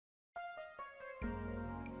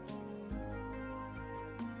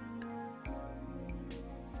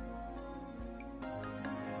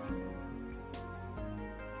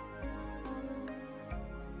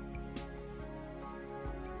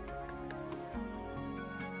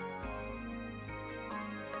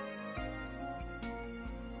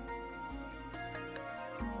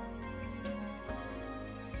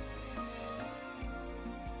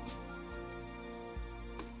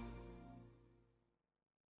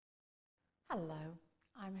Hello,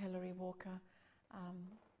 I'm Hilary Walker,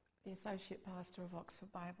 the Associate Pastor of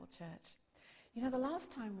Oxford Bible Church. You know, the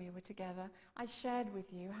last time we were together, I shared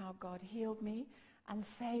with you how God healed me and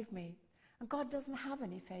saved me. And God doesn't have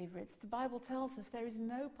any favorites. The Bible tells us there is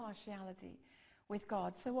no partiality with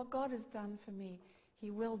God. So what God has done for me,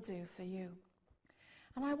 he will do for you.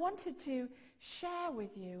 And I wanted to share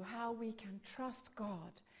with you how we can trust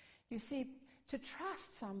God. You see, to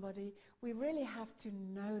trust somebody, we really have to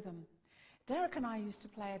know them. Derek and I used to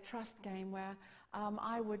play a trust game where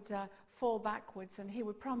I would fall backwards and he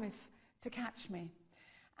would promise to catch me.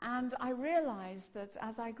 And I realized that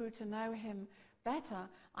as I grew to know him better,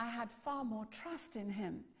 I had far more trust in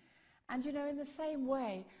him. And you know, in the same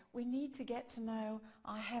way, we need to get to know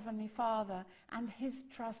our Heavenly Father and his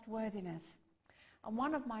trustworthiness. And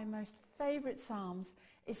one of my most favorite Psalms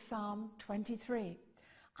is Psalm 23.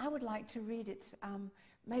 I would like to read it.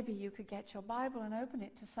 Maybe you could get your Bible and open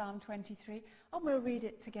it to Psalm 23, and we'll read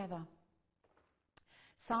it together.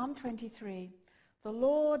 Psalm 23, "The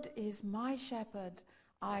Lord is my shepherd,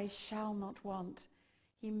 I shall not want.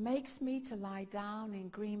 He makes me to lie down in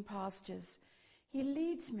green pastures. He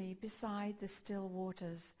leads me beside the still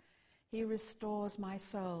waters. He restores my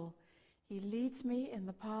soul. He leads me in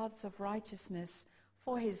the paths of righteousness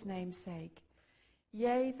for his name's sake.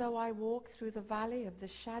 Yea, though I walk through the valley of the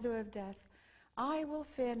shadow of death, I will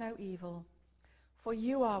fear no evil. For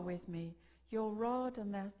you are with me. Your rod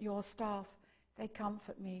and your staff, they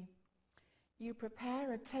comfort me. You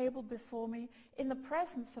prepare a table before me in the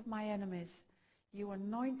presence of my enemies. You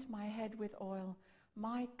anoint my head with oil.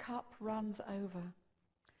 My cup runs over.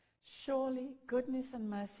 Surely goodness and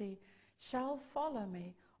mercy shall follow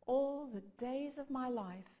me all the days of my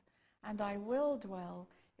life, and I will dwell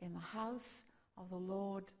in the house of the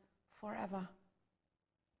Lord forever."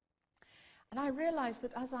 And I realized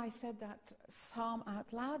that as I said that psalm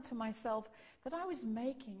out loud to myself, that I was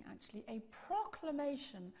making actually a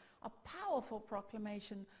proclamation, a powerful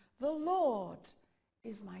proclamation. The Lord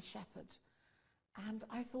is my shepherd. And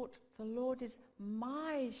I thought, the Lord is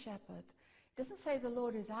my shepherd. It doesn't say the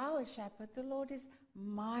Lord is our shepherd, the Lord is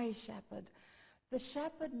my shepherd. The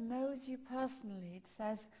shepherd knows you personally. It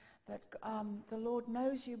says that the Lord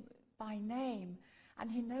knows you by name, and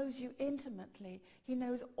he knows you intimately. He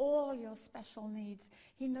knows all your special needs.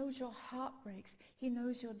 He knows your heartbreaks. He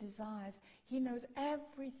knows your desires. He knows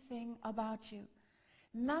everything about you.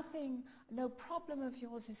 Nothing, no problem of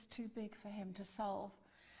yours is too big for him to solve,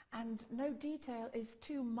 and no detail is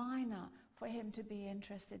too minor for him to be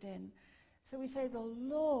interested in. So we say, the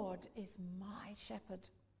Lord is my shepherd.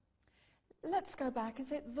 Let's go back and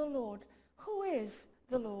say, the Lord. Who is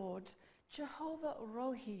the Lord? Jehovah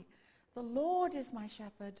Rohi. The Lord is my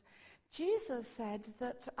shepherd. Jesus said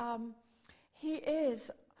that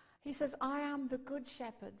he says, I am the good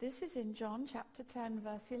shepherd. This is in John chapter 10,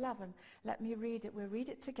 verse 11. Let me read it. We'll read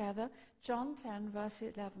it together. John 10, verse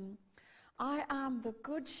 11. I am the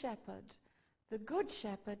good shepherd. The good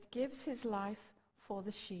shepherd gives his life for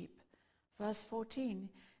the sheep. Verse 14,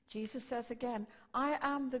 Jesus says again, I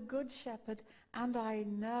am the good shepherd, and I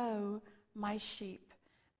know my sheep,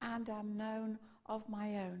 and am known of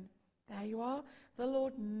my own. There you are. The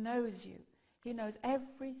Lord knows you. He knows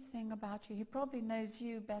everything about you. He probably knows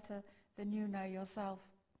you better than you know yourself.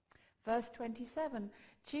 Verse 27,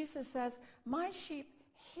 Jesus says, my sheep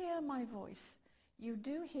hear my voice. You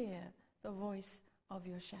do hear the voice of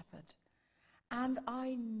your shepherd. And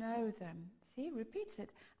I know them. See, repeats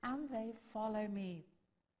it. And they follow me.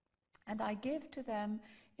 And I give to them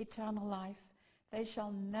eternal life. They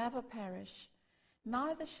shall never perish.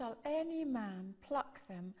 Neither shall any man pluck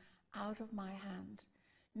them out of my hand.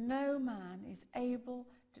 No man is able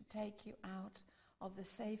to take you out of the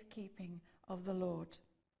safekeeping of the Lord.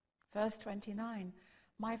 Verse 29,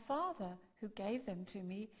 my Father who gave them to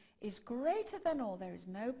me is greater than all. There is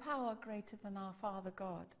no power greater than our Father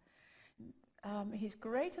God. He's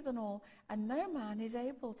greater than all, and no man is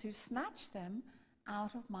able to snatch them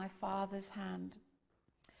out of my Father's hand.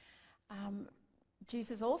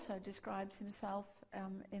 Jesus also describes himself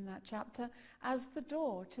in that chapter as the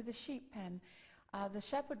door to the sheep pen. The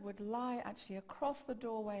shepherd would lie actually across the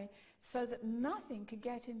doorway so that nothing could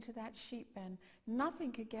get into that sheep pen.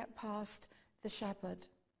 Nothing could get past the shepherd.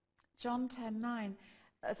 John 10:9,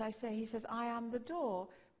 as I say, he says, I am the door.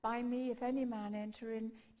 By me, if any man enter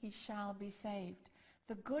in, he shall be saved.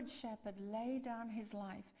 The good shepherd laid down his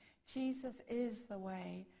life. Jesus is the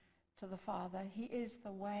way to the Father. He is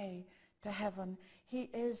the way to heaven. He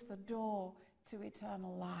is the door to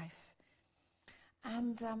eternal life.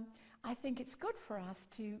 And I think it's good for us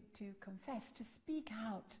to confess, to speak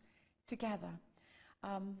out together.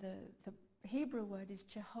 The Hebrew word is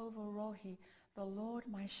Jehovah Rohi, the Lord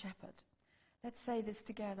my shepherd. Let's say this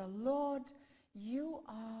together. Lord, you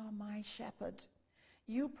are my shepherd.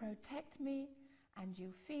 You protect me, and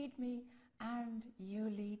you feed me, and you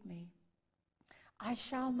lead me. I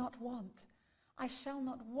shall not want. I shall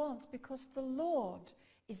not want, because the Lord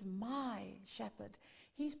is my shepherd.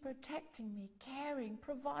 He's protecting me, caring,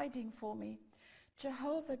 providing for me.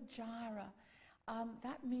 Jehovah Jireh,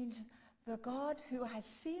 that means the God who has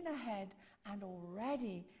seen ahead and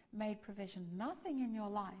already made provision. Nothing in your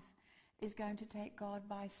life is going to take God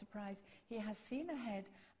by surprise. He has seen ahead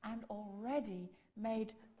and already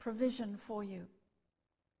made provision for you.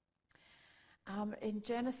 In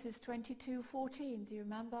Genesis 22:14, do you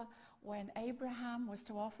remember when Abraham was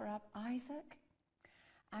to offer up Isaac?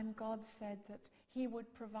 And God said that he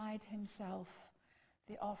would provide himself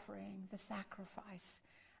the offering, the sacrifice.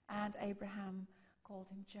 And Abraham called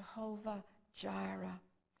him Jehovah Jireh.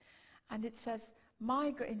 And it says,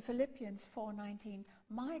 in Philippians 4:19,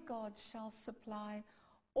 my God shall supply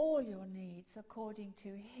all your needs according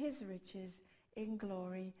to his riches in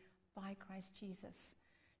glory by Christ Jesus.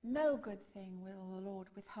 No good thing will the Lord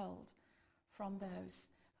withhold from those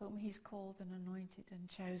whom he's called and anointed and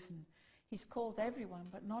chosen. He's called everyone,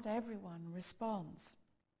 but not everyone responds.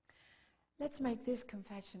 Let's make this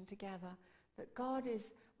confession together, that God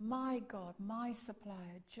is my God, my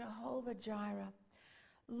supplier, Jehovah Jireh.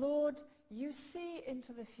 Lord, you see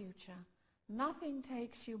into the future. Nothing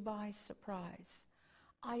takes you by surprise.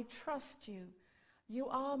 I trust you. You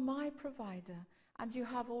are my provider, and you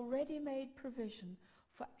have already made provision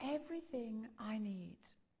for everything I need.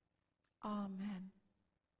 Amen.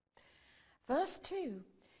 Verse 2,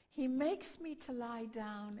 he makes me to lie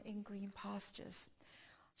down in green pastures.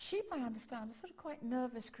 Sheep, I understand, are sort of quite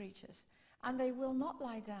nervous creatures, and they will not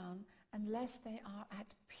lie down unless they are at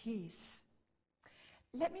peace.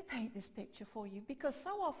 Let me paint this picture for you, because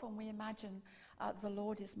so often we imagine the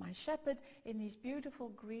Lord is my shepherd in these beautiful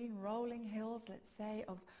green rolling hills, let's say,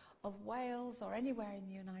 of Wales or anywhere in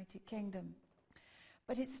the United Kingdom.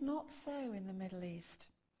 But it's not so in the Middle East.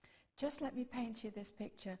 Just let me paint you this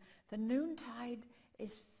picture. The noontide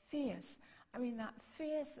is fierce. I mean, that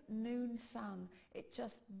fierce noon sun, it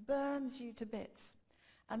just burns you to bits.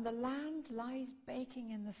 And the land lies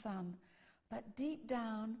baking in the sun. But deep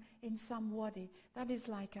down in some wadi, that is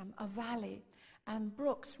like a valley, and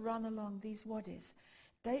brooks run along these wadis.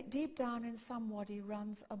 Deep down in some wadi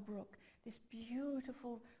runs a brook, this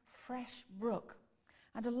beautiful fresh brook.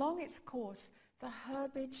 And along its course, the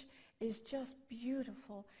herbage is just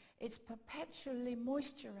beautiful. It's perpetually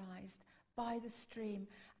moisturized by the stream,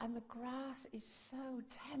 and the grass is so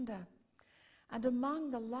tender. And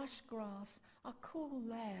among the lush grass are cool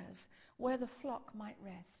layers where the flock might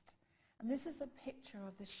rest. And this is a picture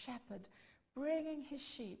of the shepherd bringing his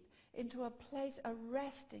sheep into a place, a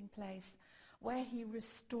resting place, where he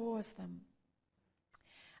restores them.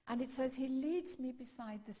 And it says, he leads me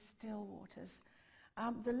beside the still waters.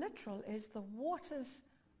 The literal is the waters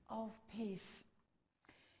of peace.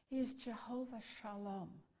 He is Jehovah Shalom,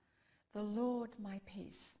 the Lord my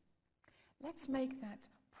peace. Let's make that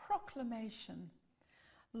proclamation.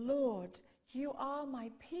 Lord, you are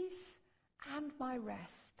my peace and my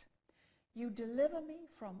rest. You deliver me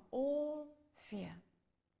from all fear.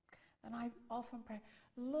 And I often pray,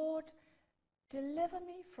 Lord, deliver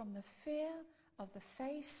me from the fear of the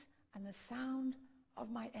face and the sound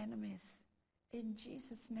of my enemies. In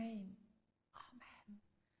Jesus' name, amen.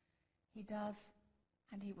 He does,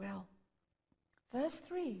 and he will. Verse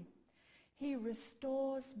 3, he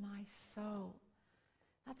restores my soul.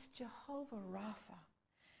 That's Jehovah Rapha.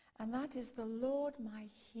 And that is the Lord my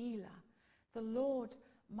healer, the Lord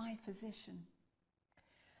my physician.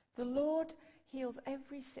 The Lord heals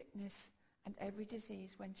every sickness and every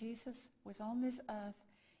disease. When Jesus was on this earth,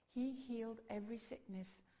 he healed every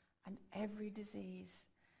sickness and every disease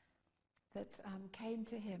that came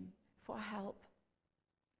to him for help.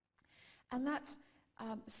 And that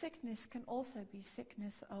sickness can also be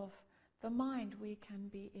sickness of the mind. We can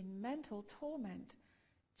be in mental torment.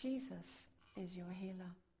 Jesus is your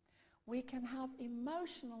healer. We can have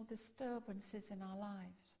emotional disturbances in our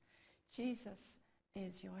lives. Jesus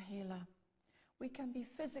is your healer. We can be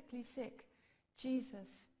physically sick.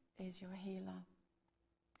 Jesus is your healer.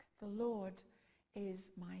 The Lord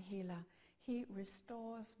is my healer. He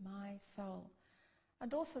restores my soul.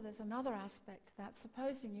 And also there's another aspect to that.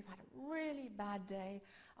 Supposing you've had a really bad day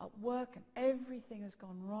at work and everything has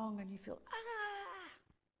gone wrong and you feel,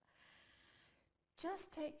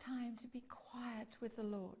 just take time to be quiet with the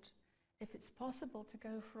Lord. If it's possible to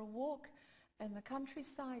go for a walk in the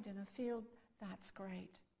countryside in a field, that's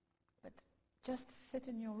great. But just sit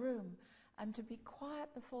in your room and to be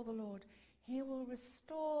quiet before the Lord, he will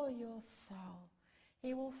restore your soul.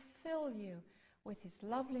 He will fill you with his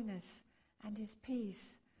loveliness and his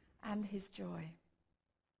peace and his joy.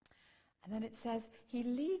 And then it says, he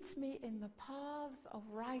leads me in the paths of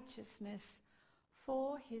righteousness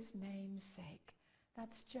for his name's sake.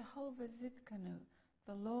 That's Jehovah Zidkenu,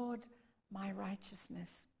 the Lord my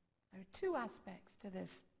righteousness. There are two aspects to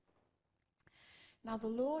this. Now the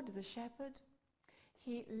Lord, the shepherd,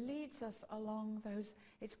 he leads us along those,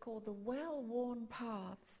 it's called the well-worn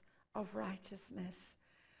paths of righteousness.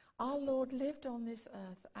 Our Lord lived on this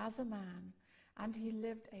earth as a man, and he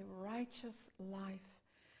lived a righteous life.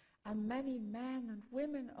 And many men and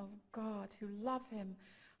women of God who love him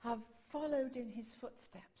have followed in his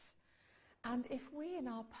footsteps. And if we in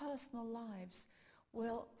our personal lives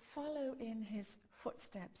will follow in his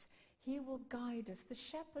footsteps, he will guide us. The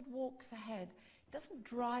shepherd walks ahead. He doesn't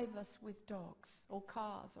drive us with dogs or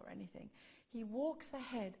cars or anything. He walks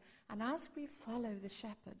ahead, and as we follow the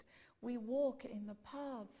shepherd, we walk in the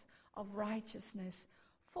paths of righteousness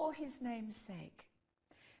for his name's sake.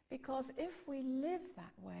 Because if we live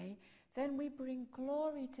that way, then we bring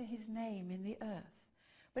glory to his name in the earth.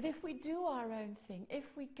 But if we do our own thing,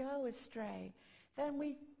 if we go astray, then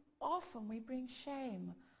we bring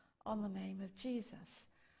shame on the name of Jesus.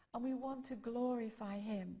 And we want to glorify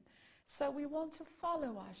him. So we want to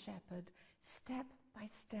follow our shepherd step by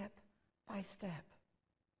step by step.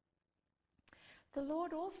 The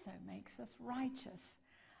Lord also makes us righteous.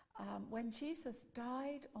 When Jesus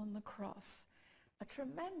died on the cross, a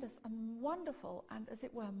tremendous and wonderful and, as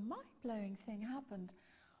it were, mind-blowing thing happened.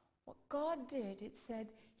 What God did, it said,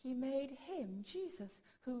 he made him, Jesus,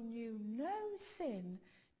 who knew no sin,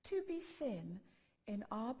 to be sin in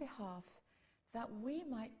our behalf, that we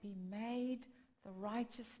might be made the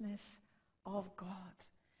righteousness of God.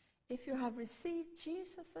 If you have received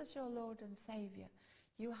Jesus as your Lord and Savior,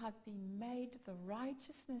 you have been made the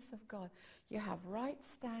righteousness of God. You have right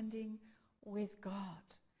standing with God.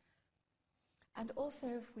 And also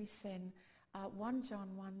if we sin, 1 John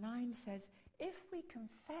 1:9 says, if we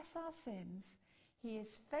confess our sins, he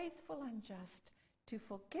is faithful and just to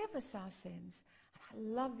forgive us our sins. And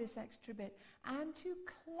I love this extra bit. And to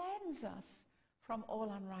cleanse us from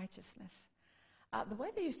all unrighteousness. The way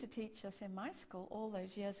they used to teach us in my school all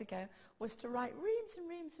those years ago was to write reams and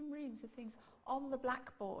reams and reams of things on the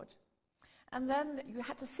blackboard. And then you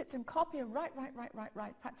had to sit and copy and write,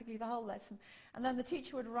 practically the whole lesson. And then the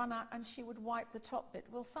teacher would run out and she would wipe the top bit.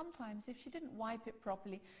 Well, sometimes if she didn't wipe it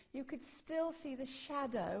properly, you could still see the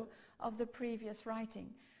shadow of the previous writing.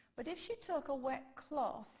 But if she took a wet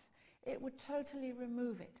cloth, it would totally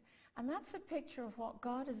remove it. And that's a picture of what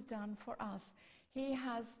God has done for us. He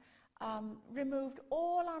has removed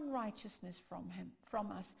all unrighteousness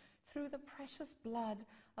from us through the precious blood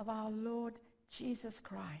of our Lord Jesus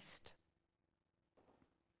Christ.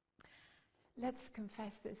 Let's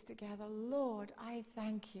confess this together. Lord, I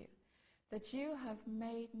thank you that you have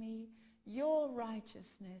made me your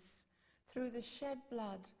righteousness through the shed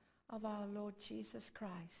blood of our Lord Jesus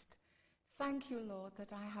Christ. Thank you, Lord,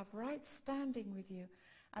 that I have right standing with you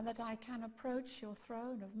and that I can approach your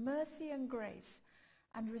throne of mercy and grace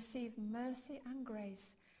and receive mercy and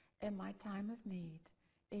grace in my time of need.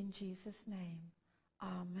 In Jesus' name,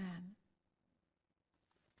 amen.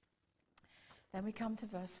 Then we come to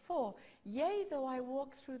verse 4. Yea, though I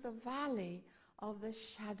walk through the valley of the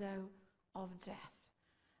shadow of death.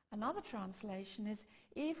 Another translation is,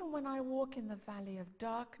 even when I walk in the valley of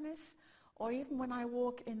darkness, or even when I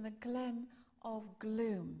walk in the glen of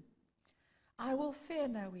gloom, I will fear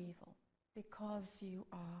no evil, because you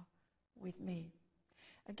are with me.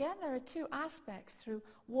 Again, there are two aspects through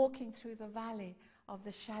walking through the valley of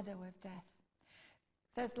the shadow of death.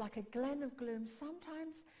 There's like a glen of gloom.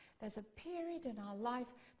 Sometimes there's a period in our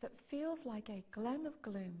life that feels like a glen of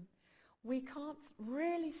gloom. We can't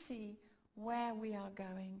really see where we are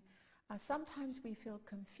going. Sometimes we feel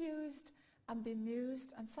confused and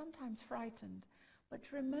bemused and sometimes frightened.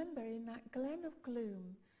 But remember, in that glen of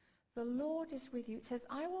gloom, the Lord is with you. It says,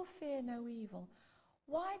 I will fear no evil.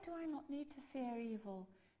 Why do I not need to fear evil?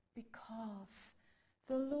 Because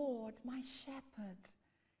the Lord, my shepherd,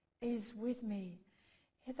 is with me.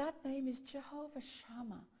 That name is Jehovah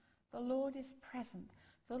Shammah. The Lord is present.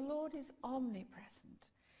 The Lord is omnipresent.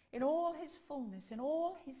 In all his fullness, in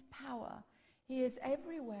all his power, he is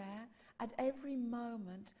everywhere, at every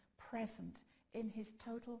moment, present in his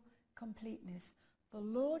total completeness. The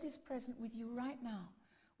Lord is present with you right now,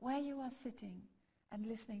 where you are sitting and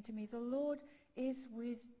listening to me. The Lord is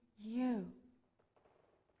with you.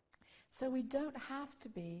 So we don't have to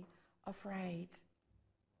be afraid.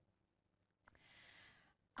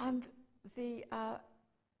 And the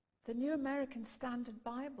New American Standard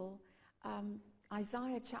Bible,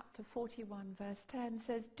 Isaiah chapter 41 verse 10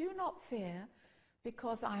 says, "Do not fear,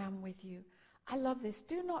 because I am with you." I love this.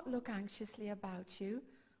 "Do not look anxiously about you,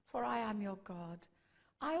 for I am your God.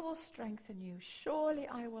 I will strengthen you. Surely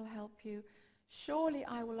I will help you. Surely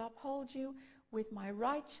I will uphold you with my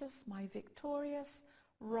righteous, my victorious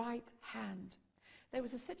right hand." There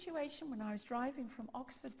was a situation when I was driving from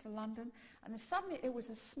Oxford to London, and suddenly it was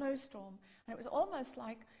a snowstorm, and it was almost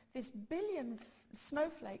like this billion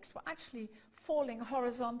snowflakes were actually falling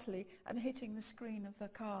horizontally and hitting the screen of the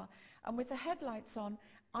car. And with the headlights on,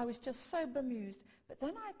 I was just so bemused. But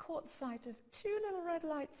then I caught sight of two little red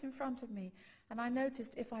lights in front of me, and I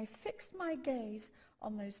noticed if I fixed my gaze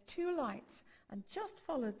on those two lights and just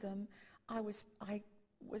followed them, I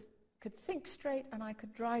could think straight and I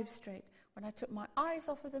could drive straight. When I took my eyes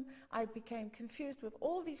off of them, I became confused with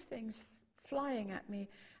all these things flying at me,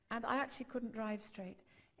 and I actually couldn't drive straight.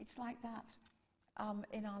 It's like that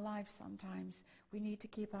in our lives sometimes. We need to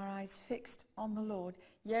keep our eyes fixed on the Lord.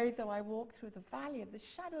 "Yea, though I walk through the valley of the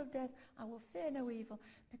shadow of death, I will fear no evil,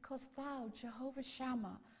 because thou, Jehovah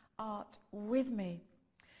Shammah, art with me."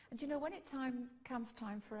 And you know, when comes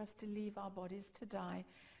time for us to leave our bodies to die,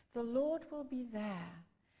 the Lord will be there.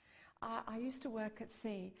 I used to work at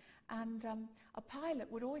sea, and a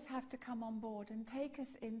pilot would always have to come on board and take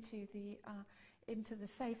us into the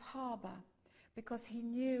safe harbor, because he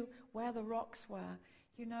knew where the rocks were.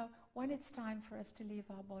 You know, when it's time for us to leave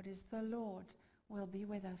our bodies, the Lord will be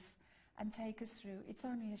with us and take us through. It's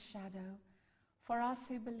only a shadow. For us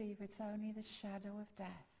who believe, it's only the shadow of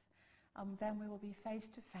death. Then we will be face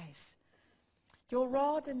to face. "Your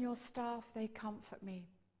rod and your staff, they comfort me."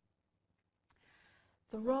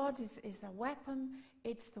 The rod is a weapon.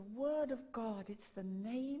 It's the word of God. It's the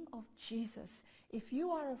name of Jesus. If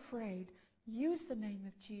you are afraid, use the name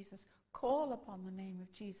of Jesus. Call upon the name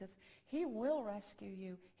of Jesus. He will rescue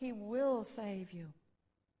you. He will save you.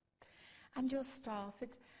 And your staff,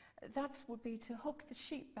 that would be to hook the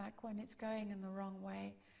sheep back when it's going in the wrong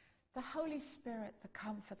way. The Holy Spirit, the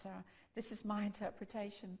Comforter, this is my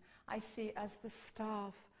interpretation, I see as the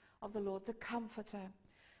staff of the Lord, the Comforter.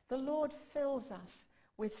 The Lord fills us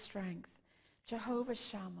with strength. Jehovah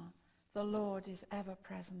Shammah, the Lord is ever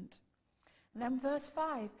present. And then verse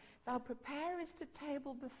 5, "Thou preparest a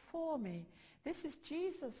table before me." This is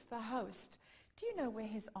Jesus, the host. Do you know we're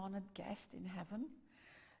his honored guest in heaven?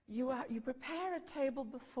 You prepare a table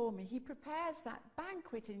before me. He prepares that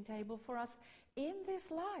banqueting table for us in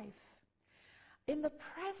this life, in the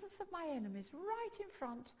presence of my enemies, right in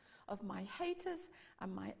front of my haters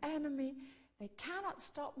and my enemy. They cannot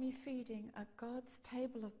stop me feeding at God's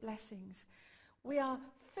table of blessings. We are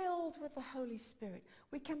filled with the Holy Spirit.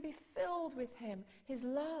 We can be filled with him, his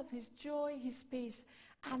love, his joy, his peace,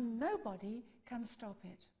 and nobody can stop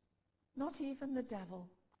it, not even the devil.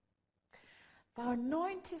 "Thou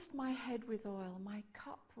anointest my head with oil, my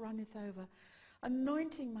cup runneth over."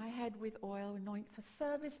 Anointing my head with oil, anoint for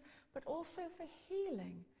service, but also for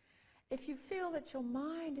healing. If you feel that your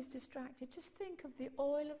mind is distracted, just think of the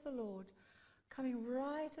oil of the Lord coming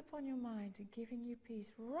right upon your mind and giving you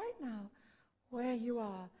peace right now where you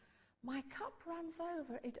are. "My cup runs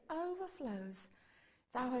over, it overflows.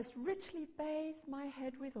 Thou hast richly bathed my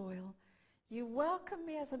head with oil. You welcome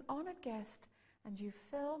me as an honored guest, and you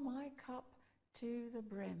fill my cup to the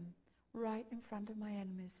brim, right in front of my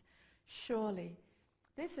enemies." Surely,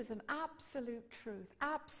 this is an absolute truth,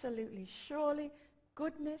 absolutely. "Surely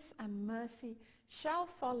goodness and mercy shall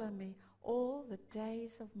follow me all the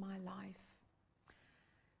days of my life."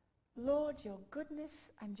 Lord, your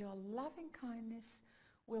goodness and your loving kindness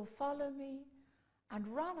will follow me and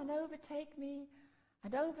run and overtake me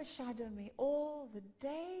and overshadow me all the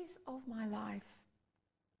days of my life.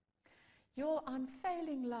 Your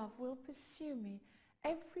unfailing love will pursue me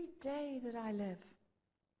every day that I live,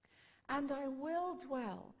 and I will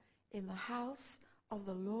dwell in the house of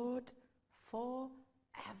the Lord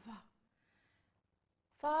forever.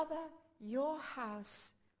 Father, your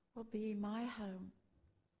house will be my home.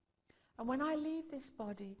 And when I leave this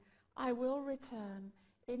body, I will return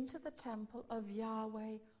into the temple of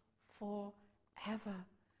Yahweh forever.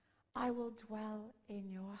 I will dwell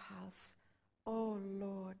in your house, O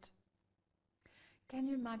Lord. Can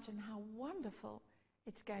you imagine how wonderful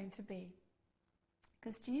it's going to be?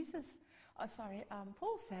 Because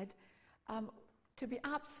Paul said, to be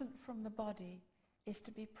absent from the body is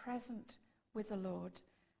to be present with the Lord.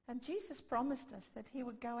 And Jesus promised us that he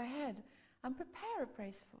would go ahead and prepare a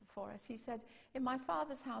place for us. He said, "In my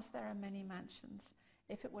Father's house there are many mansions.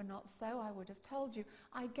 If it were not so, I would have told you.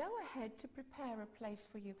 I go ahead to prepare a place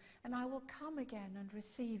for you, and I will come again and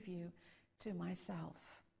receive you to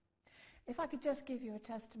myself. If I could just give you a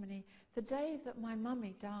testimony, the day that my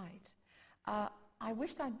mummy died, I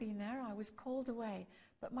wished I'd been there. I was called away,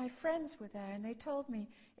 but my friends were there and they told me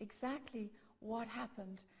exactly what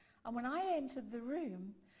happened. And when I entered the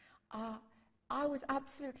room, I was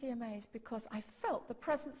absolutely amazed because I felt the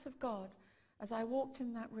presence of God as I walked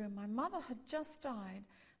in that room. My mother had just died.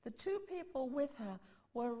 The two people with her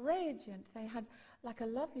were radiant. They had like a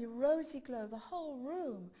lovely rosy glow. The whole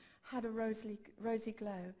room had a rosy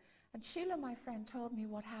glow. And Sheila, my friend, told me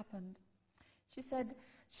what happened. She said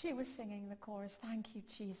she was singing the chorus, "Thank you,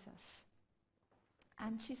 Jesus."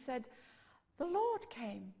 And she said, "The Lord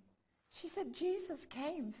came." She said, "Jesus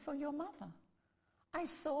came for your mother. I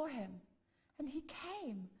saw him, and he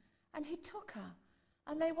came, and he took her,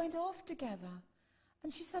 and they went off together."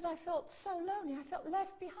 And she said, "I felt so lonely. I felt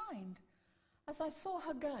left behind as I saw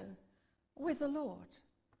her go with the Lord."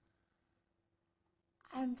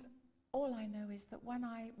 And all I know is that when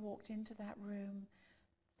I walked into that room,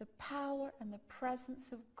 the power and the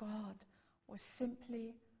presence of God was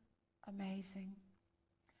simply amazing.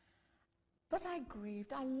 But I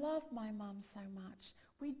grieved. I love my mum so much.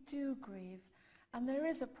 We do grieve, and there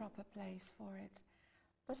is a proper place for it.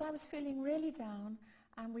 But I was feeling really down,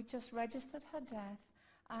 and we just registered her death,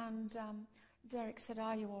 and Derek said,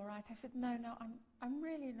 "Are you all right?" I said, no, I'm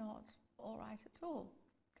really not all right at all.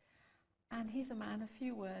 And he's a man of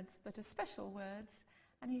few words, but of special words,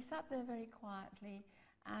 and he sat there very quietly,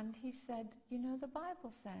 and he said, "You know, the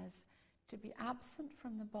Bible says to be absent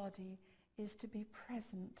from the body is to be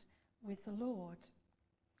present with the Lord."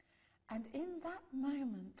 And in that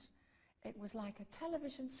moment, it was like a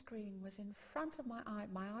television screen was in front of my eye.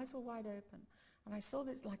 My eyes were wide open, and I saw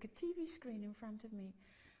this like a TV screen in front of me.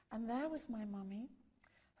 And there was my mummy,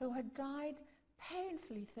 who had died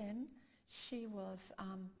painfully thin. She was,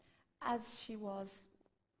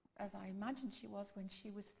 as I imagined she was when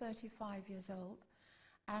she was 35 years old,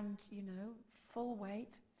 and, you know, full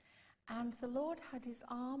weight. And the Lord had his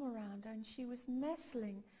arm around her, and she was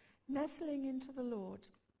nestling into the Lord.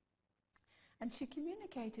 And she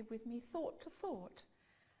communicated with me thought to thought.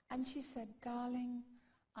 And she said, "Darling,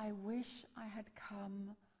 I wish I had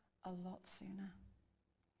come a lot sooner."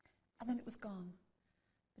 And then it was gone.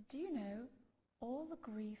 But do you know, all the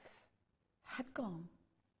grief had gone.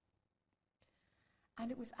 And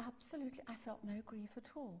it was absolutely, I felt no grief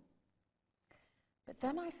at all. But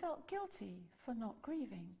then I felt guilty for not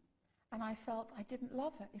grieving. And I felt I didn't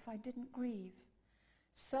love her if I didn't grieve.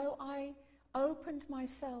 So I opened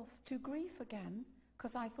myself to grief again,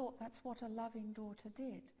 because I thought that's what a loving daughter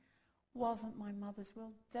did. Wasn't my mother's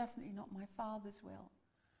will, definitely not my father's will.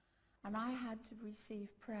 And I had to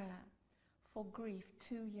receive prayer for grief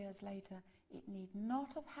 2 years later. It need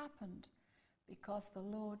not have happened, because the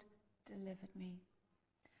Lord delivered me.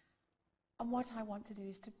 And what I want to do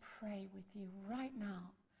is to pray with you right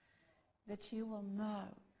now, that you will know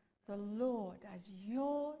the Lord as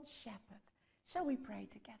your shepherd. Shall we pray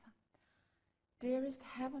together? Dearest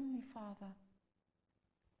Heavenly Father,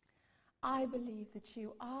 I believe that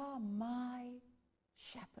you are my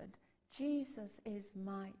shepherd. Jesus is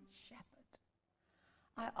my shepherd.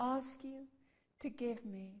 I ask you to give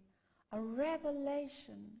me a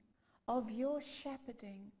revelation of your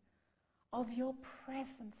shepherding, of your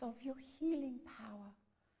presence, of your healing power,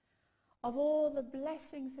 of all the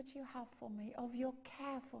blessings that you have for me, of your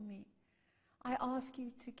care for me. I ask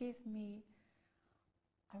you to give me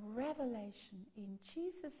a revelation in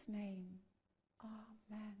Jesus' name.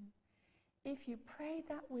 Amen. If you pray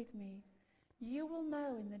that with me, you will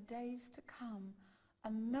know in the days to come a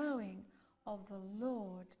knowing of the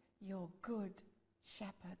Lord, your good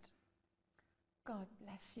shepherd. God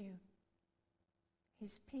bless you.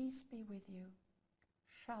 His peace be with you.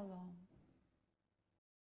 Shalom.